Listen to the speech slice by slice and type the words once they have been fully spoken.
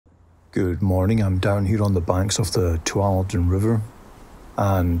Good morning, I'm down here on the banks of the Tualatin River,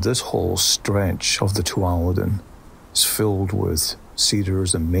 and this whole stretch of the Tualatin is filled with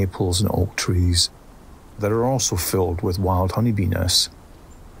cedars and maples and oak trees that are also filled with wild honeybee nests.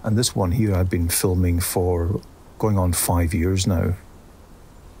 And this one here I've been filming for going on 5 years now.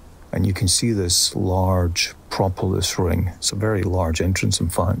 And you can see this large propolis ring. It's a very large entrance, in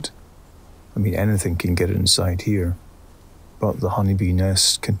fact. I mean, anything can get inside here. But the honeybee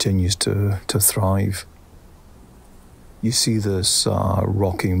nest continues to thrive. You see this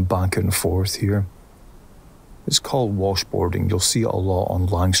rocking back and forth here. It's called washboarding. You'll see it a lot on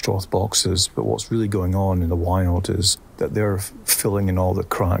Langstroth boxes, but what's really going on in the wild is that they're filling in all the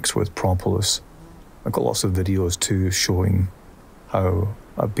cracks with propolis. I've got lots of videos too showing how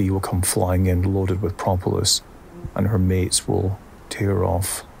a bee will come flying in loaded with propolis, and her mates will tear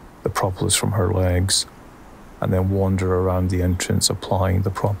off the propolis from her legs and then wander around the entrance applying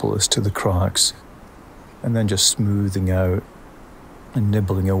the propolis to the cracks and then just smoothing out and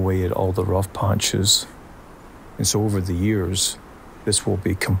nibbling away at all the rough patches. And so over the years, this will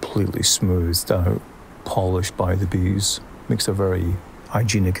be completely smoothed out, polished by the bees. Makes a very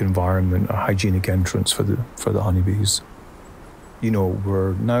hygienic environment, a hygienic entrance for the honeybees. You know,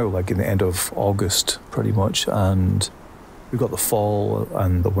 we're now like in the end of August pretty much, and we've got the fall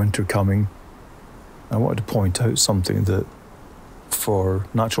and the winter coming. I wanted to point out something that for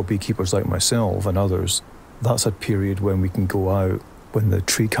natural beekeepers like myself and others, that's a period when we can go out when the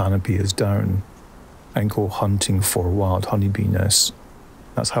tree canopy is down and go hunting for wild honeybee nests.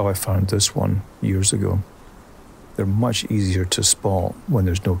 That's how I found this one years ago. They're much easier to spot when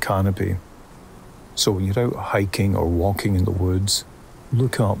there's no canopy. So when you're out hiking or walking in the woods,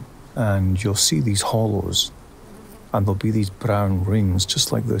 look up and you'll see these hollows, and there'll be these brown rings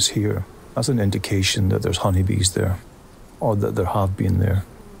just like this here. That's an indication that there's honeybees there, or that there have been there.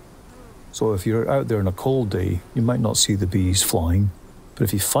 So if you're out there on a cold day, you might not see the bees flying, but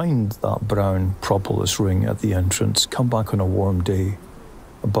if you find that brown propolis ring at the entrance, come back on a warm day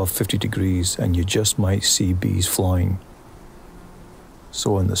above 50 degrees and you just might see bees flying.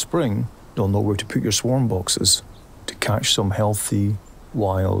 So in the spring, you'll know where to put your swarm boxes to catch some healthy,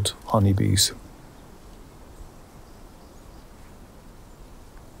 wild honeybees.